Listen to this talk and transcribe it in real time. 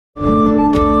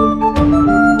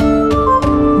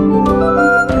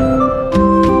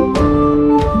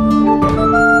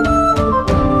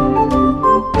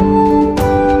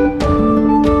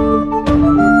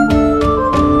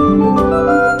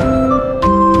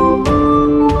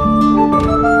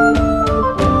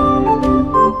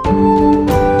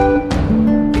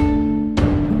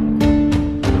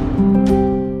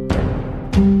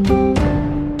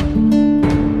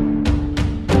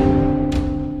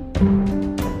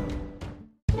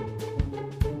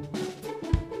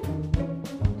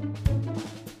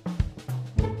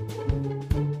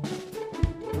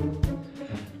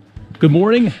Good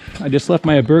morning. I just left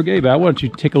my albergue, but I want you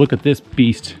to take a look at this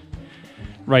beast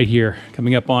right here,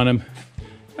 coming up on him.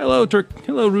 Hello,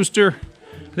 hello, rooster.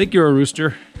 I think you're a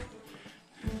rooster.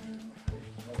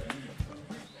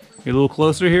 You're a little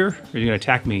closer here, or are you gonna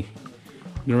attack me?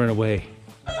 You're gonna run away.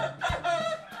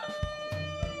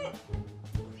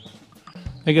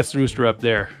 I guess the rooster up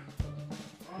there.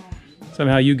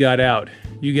 Somehow you got out.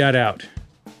 You got out.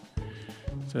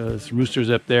 So this rooster's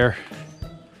up there.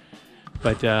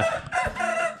 But,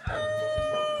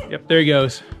 yep, there he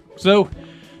goes. So,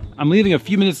 I'm leaving a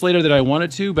few minutes later than I wanted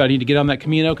to, but I need to get on that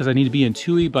Camino because I need to be in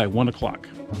Tui by 1 o'clock.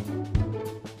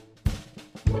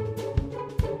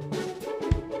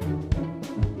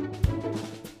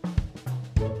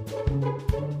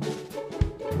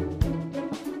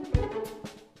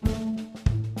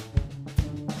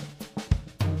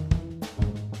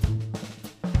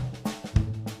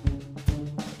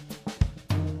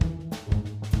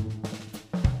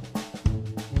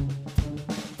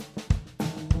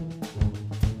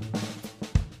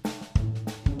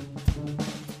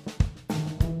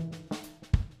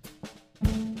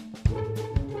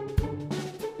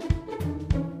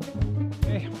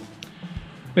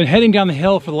 Been heading down the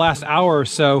hill for the last hour or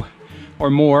so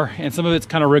or more, and some of it's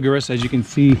kind of rigorous, as you can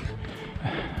see.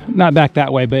 Not back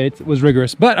that way, but it was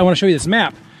rigorous. But I want to show you this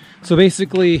map. So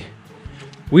basically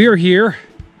we are here,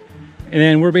 and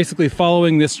then we're basically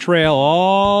following this trail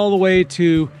all the way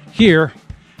to here,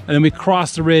 and then we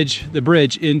cross the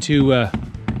bridge into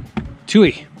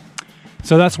Tui.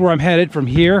 So that's where I'm headed, from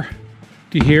here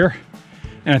to here.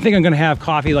 And I think I'm gonna have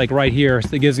coffee like right here, so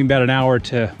that gives me about an hour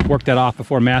to work that off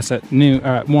before mass at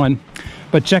 1.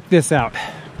 But check this out.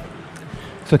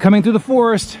 So coming through the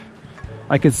forest,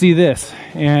 I can see this.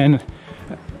 And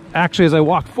actually, as I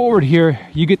walk forward here,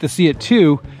 you get to see it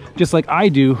too, just like I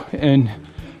do, and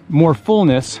more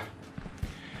fullness.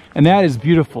 And that is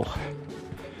beautiful.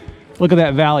 Look at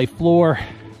that valley floor.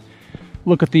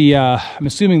 Look at the, I'm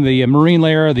assuming the marine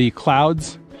layer, the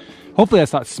clouds. Hopefully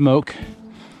that's not smoke.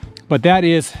 But that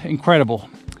is incredible.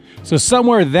 So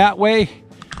somewhere that way,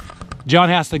 John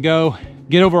has to go,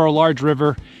 get over a large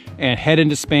river, and head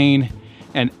into Spain,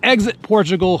 and exit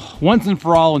Portugal once and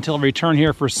for all until I return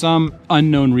here for some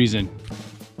unknown reason.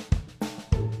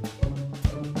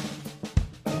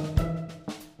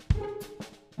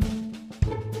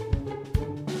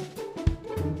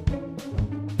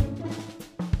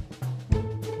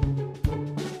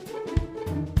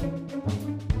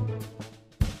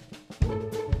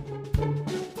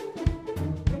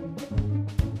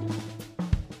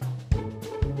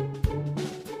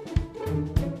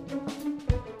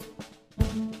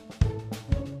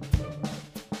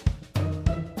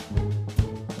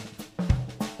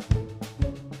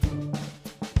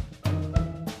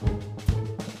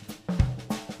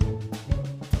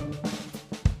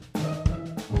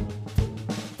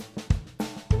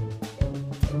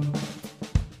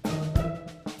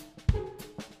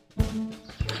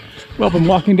 Well, I'm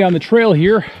walking down the trail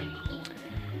here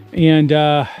and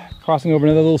crossing over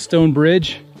another little stone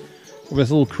bridge over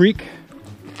this little creek.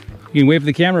 You can wave to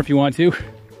the camera if you want to.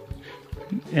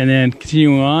 And then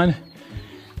continuing on.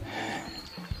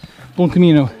 Bom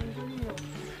Camino.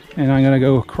 And I'm gonna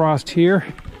go across here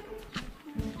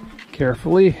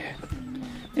carefully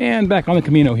and back on the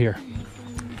Camino here.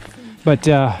 But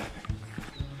up.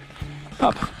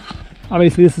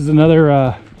 Obviously this is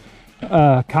another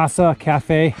casa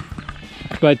cafe.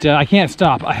 But I can't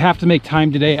stop. I have to make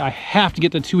time today. I have to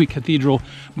get to Tui Cathedral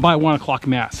by 1 o'clock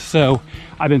mass. So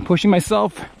I've been pushing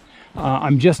myself.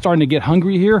 I'm just starting to get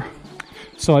hungry here.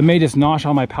 So I may just nosh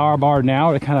on my power bar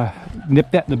now to kind of nip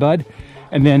that in the bud.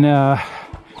 And then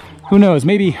who knows,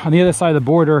 maybe on the other side of the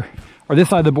border, or this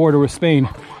side of the border with Spain,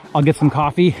 I'll get some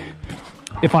coffee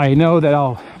if I know that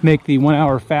I'll make the 1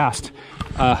 hour fast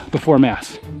before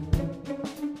mass.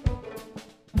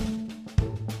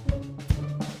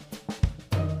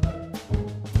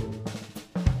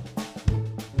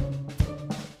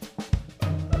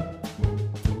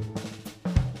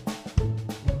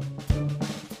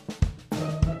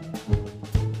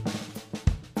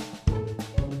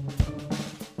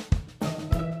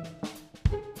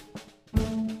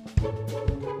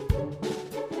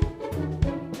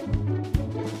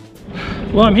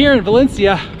 Well, I'm here in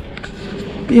Valencia,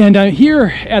 and I'm here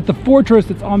at the fortress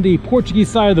that's on the Portuguese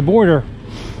side of the border.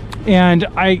 And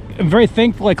I am very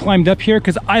thankful I climbed up here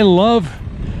because I love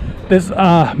this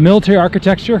military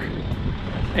architecture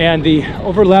and the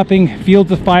overlapping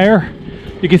fields of fire.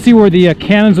 You can see where the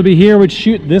cannons will be here, would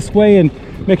shoot this way and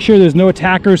make sure there's no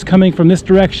attackers coming from this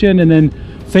direction. And then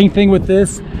same thing with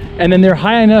this. And then they're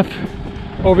high enough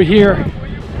over here.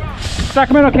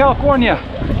 Sacramento, California.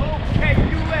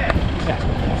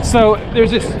 So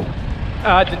there's this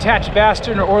detached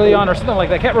bastion or Orleans or something like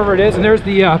that. I can't remember what it is. And there's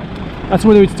the, that's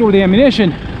where they would store the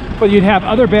ammunition. But you'd have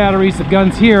other batteries of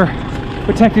guns here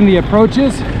protecting the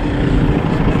approaches.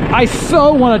 I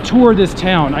so want to tour this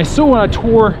town. I so want to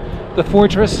tour the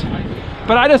fortress,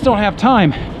 but I just don't have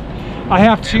time. I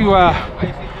have to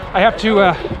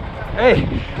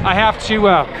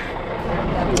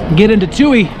get into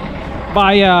Tui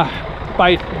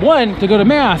by 1 to go to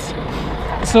Mass.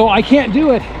 So I can't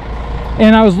do it.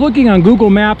 And I was looking on Google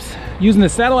Maps using the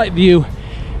satellite view,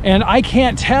 and I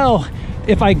can't tell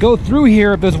if I go through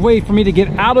here, if there's a way for me to get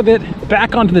out of it,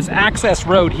 back onto this access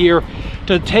road here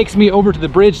that takes me over to the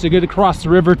bridge to get across the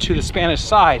river to the Spanish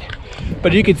side.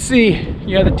 But you can see,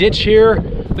 you have the ditch here,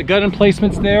 the gun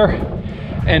emplacements there,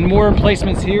 and more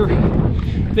emplacements here.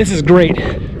 This is great.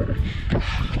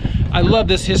 I love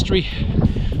this history,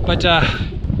 but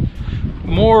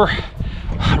more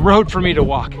road for me to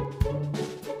walk.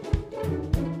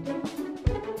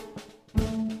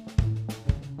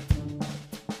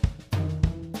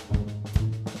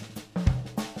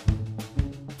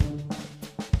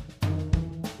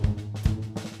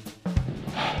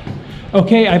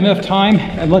 Okay, I have enough time,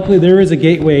 and luckily there is a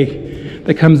gateway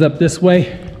that comes up this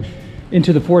way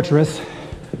into the fortress.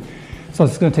 So I'm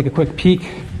just going to take a quick peek,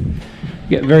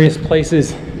 get various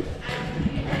places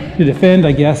to defend,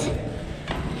 I guess.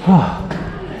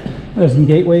 There's some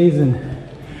gateways and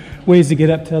ways to get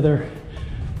up to other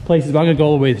places, but I'm going to go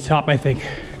all the way to the top, I think.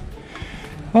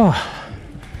 Hola.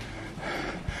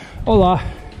 Hola.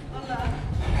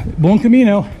 Buen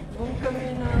camino. Buen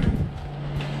camino.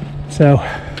 So,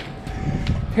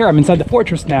 here I'm inside the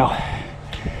fortress now,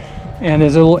 and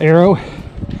there's a little arrow,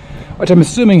 which I'm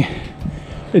assuming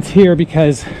it's here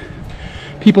because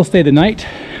people stay the night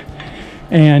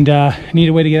and need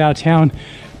a way to get out of town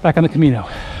back on the Camino.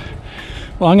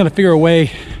 Well, I'm going to figure a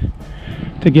way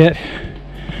to get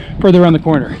further around the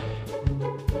corner.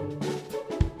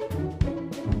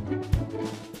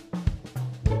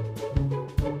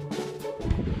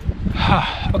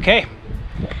 Okay,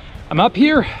 I'm up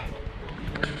here.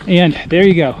 And there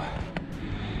you go.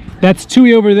 That's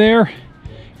Tui over there.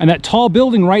 And that tall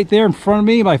building right there in front of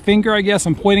me, my finger, I guess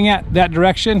I'm pointing at that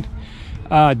direction,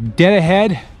 dead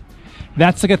ahead,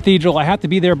 that's the cathedral. I have to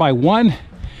be there by 1.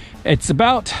 It's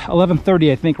about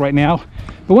 11:30, I think, right now.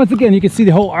 But once again, you can see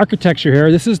the whole architecture here.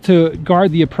 This is to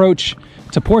guard the approach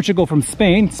to Portugal from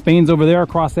Spain. Spain's over there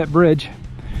across that bridge.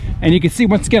 And you can see,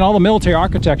 once again, all the military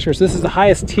architecture. So this is the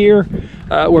highest tier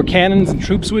where cannons and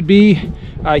troops would be.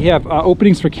 You have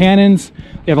openings for cannons.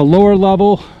 You have a lower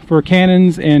level for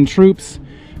cannons and troops.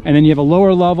 And then you have a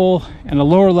lower level and a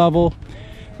lower level.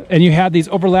 And you have these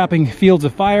overlapping fields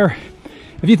of fire.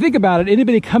 If you think about it,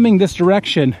 anybody coming this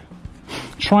direction,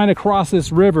 trying to cross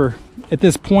this river at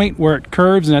this point where it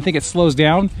curves and I think it slows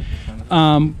down,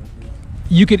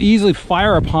 you could easily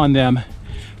fire upon them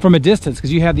from a distance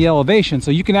because you have the elevation. So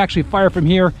you can actually fire from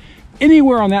here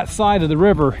anywhere on that side of the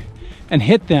river and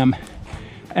hit them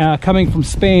coming from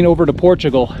Spain over to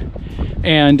Portugal.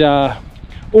 And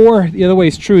or the other way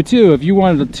is true too. If you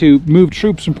wanted to move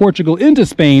troops from Portugal into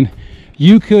Spain,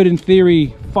 you could in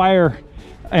theory fire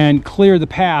and clear the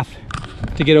path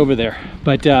to get over there.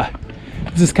 But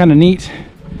this is kind of neat.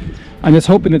 I'm just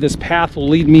hoping that this path will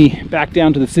lead me back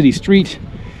down to the city street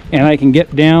and I can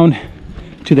get down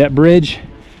to that bridge,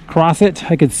 cross it.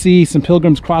 I could see some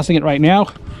pilgrims crossing it right now.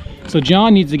 So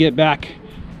John needs to get back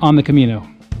on the Camino.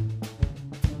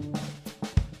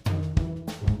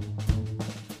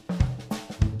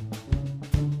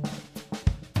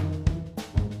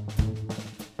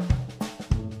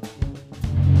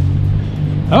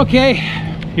 Okay,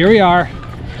 here we are,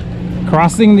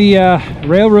 crossing the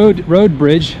railroad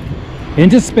bridge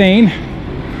into Spain.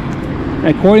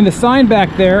 According to the sign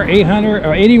back there,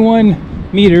 81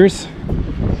 meters.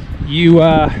 You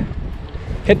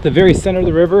hit the very center of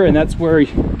the river, and that's where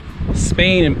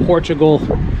Spain and Portugal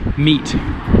meet.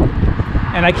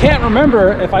 And I can't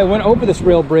remember if I went over this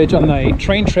rail bridge on the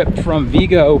train trip from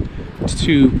Vigo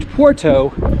to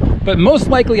Porto, but most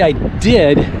likely I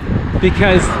did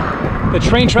because the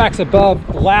train tracks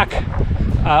above lack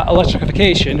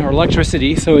electrification or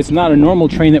electricity, so it's not a normal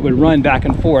train that would run back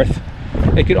and forth.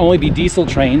 It could only be diesel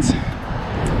trains.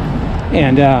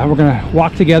 And we're gonna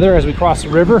walk together as we cross the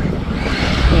river.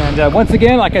 And once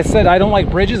again, like I said, I don't like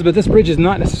bridges, but this bridge is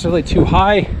not necessarily too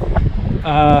high.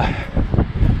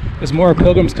 There's more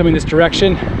pilgrims coming this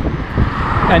direction.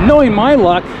 And knowing my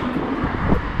luck,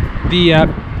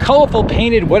 the colorful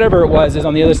painted whatever it was is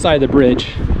on the other side of the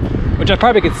bridge, which I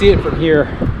probably could see it from here.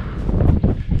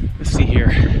 Let's see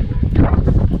here.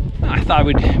 I thought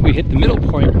we'd hit the middle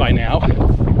point by now.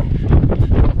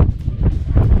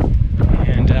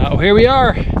 here we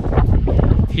are.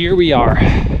 Here we are.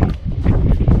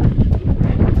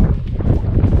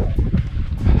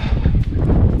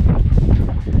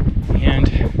 And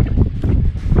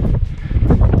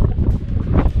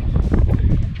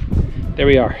there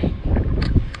we are.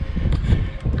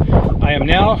 I am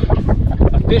now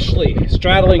officially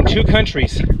straddling 2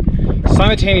 countries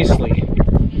simultaneously.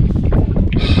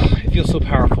 It feels so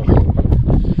powerful.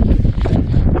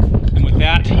 And with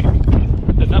that,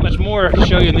 there's not much more to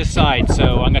show you on this side, so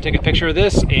I'm going to take a picture of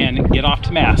this and get off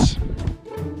to Mass.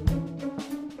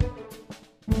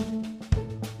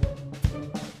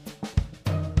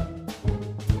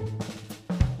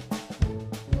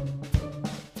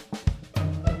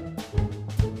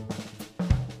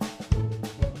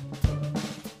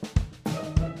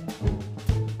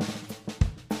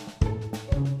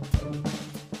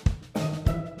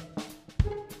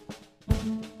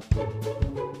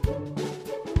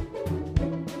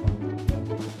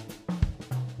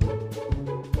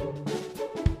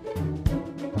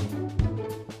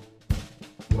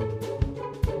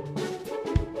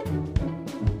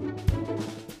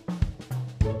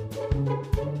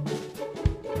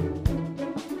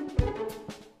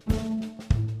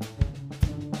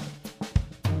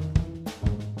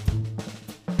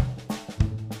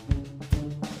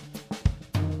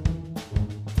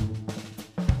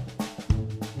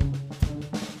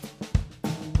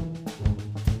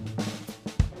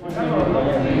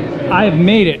 I have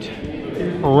made it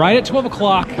right at 12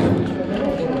 o'clock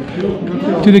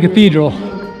to the cathedral,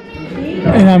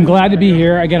 and I'm glad to be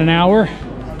here. I got an hour,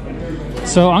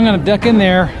 so I'm gonna duck in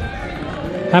there,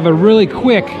 have a really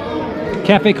quick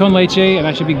cafe con leche, and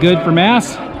I should be good for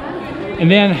Mass,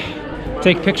 and then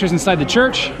take pictures inside the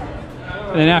church,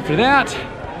 and then after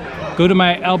that, go to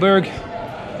my albergue,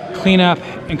 clean up,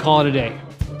 and call it a day.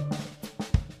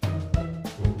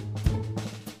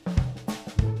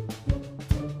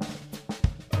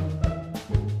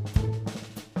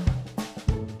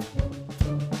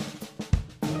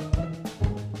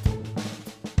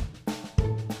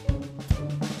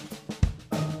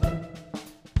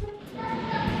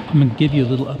 I'm gonna give you a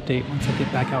little update once I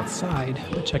get back outside,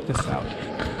 but check this out.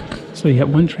 So you have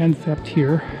one transept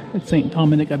here at St.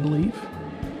 Dominic, I believe.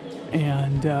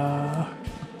 And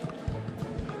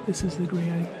this is the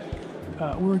Grand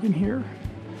organ here,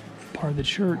 part of the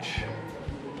church.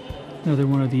 Another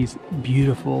one of these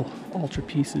beautiful altar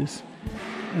pieces.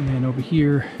 And then over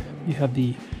here, you have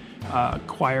the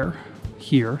choir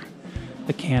here,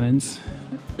 the canons.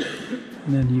 And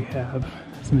then you have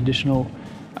some additional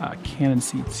canon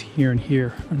seats here and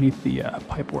here underneath the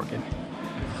pipe organ.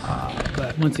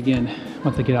 But once again,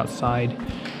 once I get outside,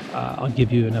 I'll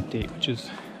give you an update, which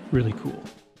is really cool.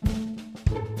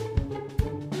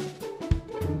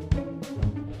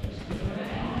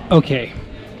 Okay,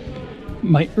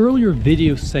 my earlier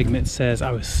video segment says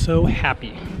I was so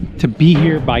happy to be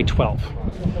here by 12.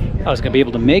 I was gonna be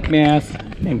able to make Mass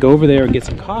and go over there and get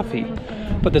some coffee.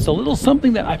 But there's a little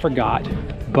something that I forgot,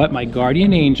 but my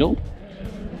guardian angel,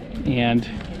 and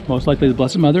most likely the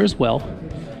Blessed Mother as well,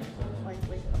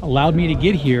 allowed me to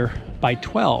get here by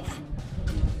 12.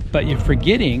 But you're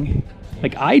forgetting,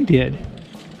 like I did,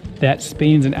 that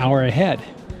Spain's an hour ahead.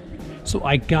 So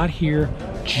I got here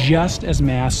just as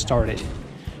Mass started,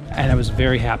 and I was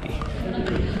very happy.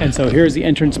 And so here's the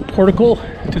entrance portico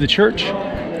to the church,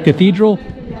 cathedral,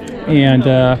 and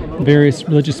various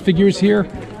religious figures here,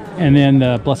 and then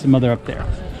the Blessed Mother up there.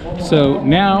 So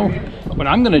now what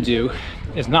I'm gonna do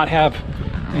is not have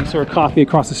any sort of coffee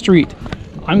across the street.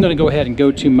 I'm gonna go ahead and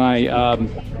go to my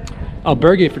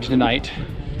albergue for tonight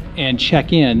and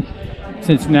check in,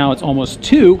 since now it's almost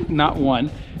 2, not 1,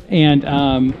 and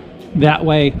that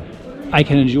way I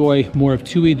can enjoy more of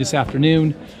Tui this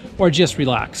afternoon, or just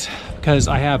relax, because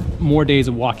I have more days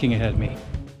of walking ahead of me.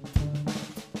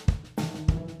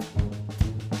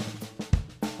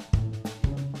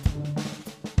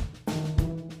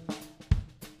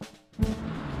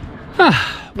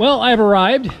 Well, I've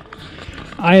arrived.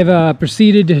 I have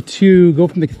proceeded to go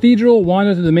from the cathedral,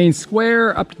 wander to the main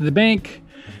square, up to the bank,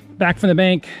 back from the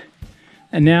bank,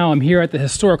 and now I'm here at the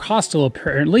historic hostel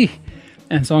apparently.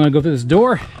 And so I'm gonna go through this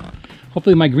door.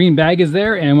 Hopefully my green bag is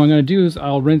there, and what I'm gonna do is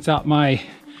I'll rinse out my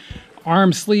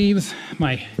arm sleeves,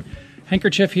 my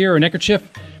handkerchief here, or neckerchief,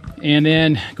 and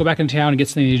then go back in town and get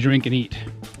something to drink and eat.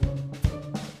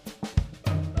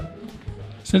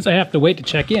 Since I have to wait to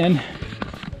check in,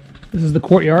 this is the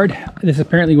courtyard. This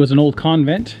apparently was an old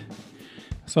convent.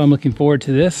 So I'm looking forward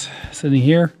to this, sitting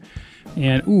here.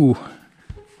 And ooh,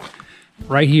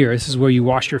 right here, this is where you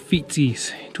wash your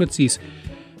feetsies, tootsies.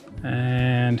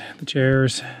 And the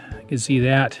chairs, you can see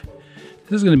that.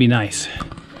 This is gonna be nice.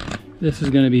 This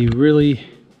is gonna be really,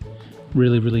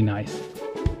 really, really nice.